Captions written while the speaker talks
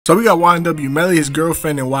So we got YNW Melly, his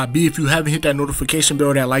girlfriend, and YB. If you haven't hit that notification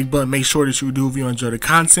bell, that like button, make sure that you do if you enjoy the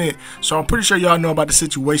content. So I'm pretty sure y'all know about the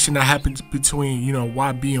situation that happened between,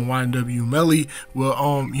 YB and YNW Melly. Well,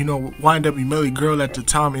 YNW Melly Girl at the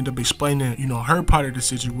time ended up explaining, her part of the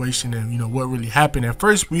situation and, what really happened. At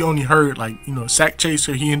first, we only heard, Sack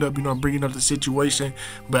Chaser, he ended up, bringing up the situation.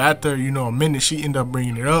 But after, a minute, she ended up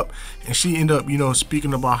bringing it up. And she ended up,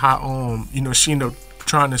 speaking about how, she ended up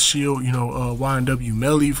trying to shield YNW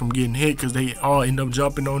Melly from getting hit because they all end up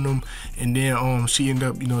jumping on them. And then she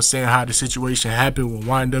ended up saying how the situation happened with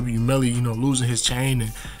YNW Melly losing his chain,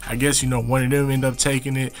 and I guess one of them ended up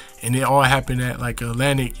taking it, and it all happened at like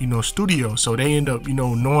Atlantic studio. So they end up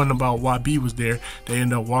knowing about YB was there. They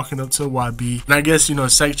end up walking up to YB, and I guess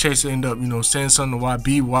Sack Chaser ended up saying something to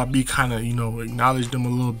YB. YB kind of acknowledged them a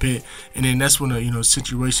little bit, and then that's when the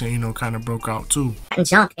situation kind of broke out too.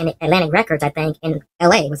 Jump in Atlantic Records, I think, in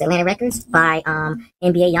LA, was Atlantic Records, by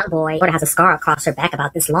NBA YoungBoy. Sort of has a scar across her back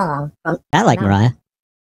about this long. I like Mariah.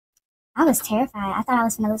 I was terrified. I thought I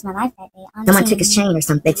was going to lose my life that day. Honestly. Someone took his chain or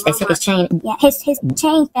something. They took his chain. Yeah, his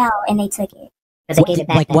chain fell and they took it. They gave it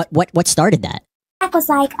back. What started that? That was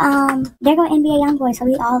like, there go NBA YoungBoy. So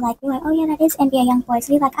we all like, we're like, oh yeah, that is NBA YoungBoy.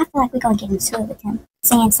 So we like, I feel like we're going to get into it with him,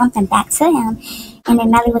 saying something back to him. And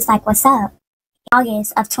then Melly was like, what's up?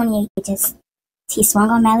 August of 28, he swung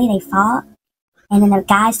on Melly, they fought. And then the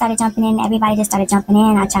guys started jumping in. Everybody just started jumping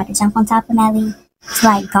in. I tried to jump on top of Melly to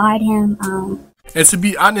like guard him. And to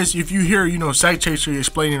be honest, if you hear, Sack Chaser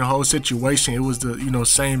explaining the whole situation, it was the,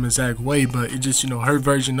 same exact way, but it just, her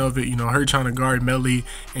version of it, her trying to guard Melly,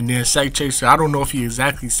 and then Sack Chaser, I don't know if he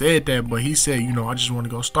exactly said that, but he said, I just want to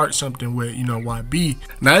go start something with, YB.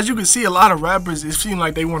 Now, as you can see, a lot of rappers, it seems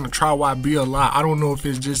like they want to try YB a lot. I don't know if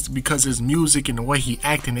it's just because his music and the way he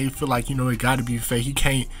acting, they feel like, it got to be fake. He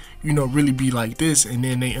can't, really be like this, and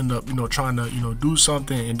then they end up, trying to, do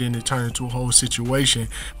something, and then it turns into a whole situation.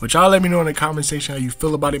 But y'all let me know in the comment section how you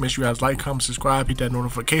feel about it. Make sure you guys like, comment, subscribe, hit that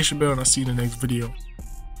notification bell, and I'll see you in the next video.